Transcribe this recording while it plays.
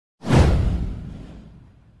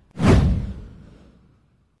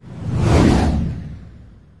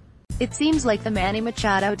It seems like the Manny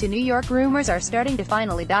Machado-to-New York rumors are starting to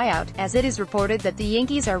finally die out, as it is reported that the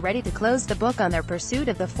Yankees are ready to close the book on their pursuit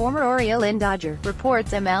of the former Oriole and Dodger,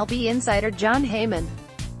 reports MLB insider Jon Heyman.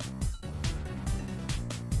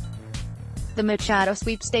 The Machado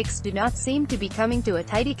sweepstakes do not seem to be coming to a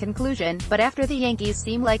tidy conclusion, but after the Yankees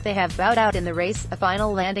seem like they have bowed out in the race, a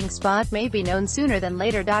final landing spot may be known sooner than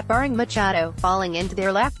later. Barring Machado falling into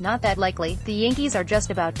their lap, not that likely, the Yankees are just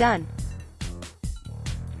about done.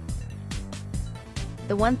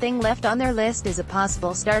 The one thing left on their list is a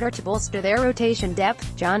possible starter to bolster their rotation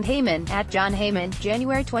depth. Jon Heyman, at Jon Heyman,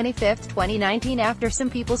 January 25, 2019. After some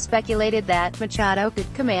people speculated that Machado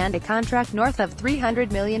could command a contract north of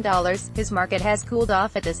 $300 million, his market has cooled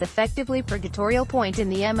off at this effectively purgatorial point in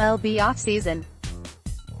the MLB offseason.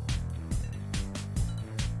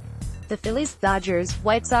 The Phillies, Dodgers,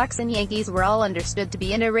 White Sox and Yankees were all understood to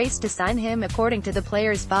be in a race to sign him according to the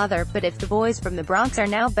player's father, but if the boys from the Bronx are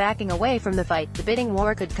now backing away from the fight, the bidding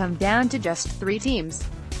war could come down to just 3 teams.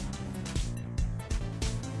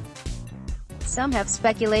 Some have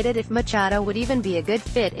speculated if Machado would even be a good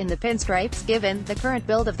fit in the Pinstripes, given the current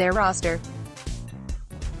build of their roster.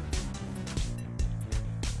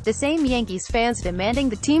 The same Yankees fans demanding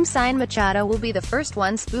the team sign Machado will be the first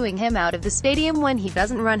ones booing him out of the stadium when he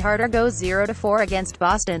doesn't run hard or goes 0-4 against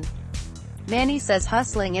Boston. Manny says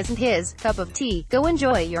hustling isn't his cup of tea. Go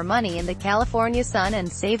enjoy your money in the California sun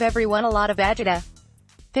and save everyone a lot of agita.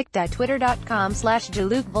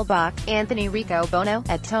 Pic.twitter.com/JalukeVulbach, Anthony Rico Bono,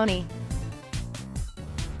 at Tony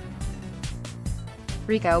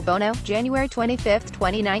Rico Bono, January 25,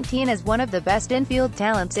 2019. As one of the best infield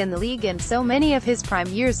talents in the league and so many of his prime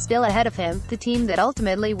years still ahead of him, the team that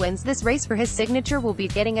ultimately wins this race for his signature will be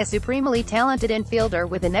getting a supremely talented infielder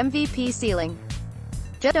with an MVP ceiling.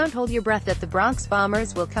 Just don't hold your breath that the Bronx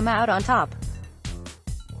Bombers will come out on top.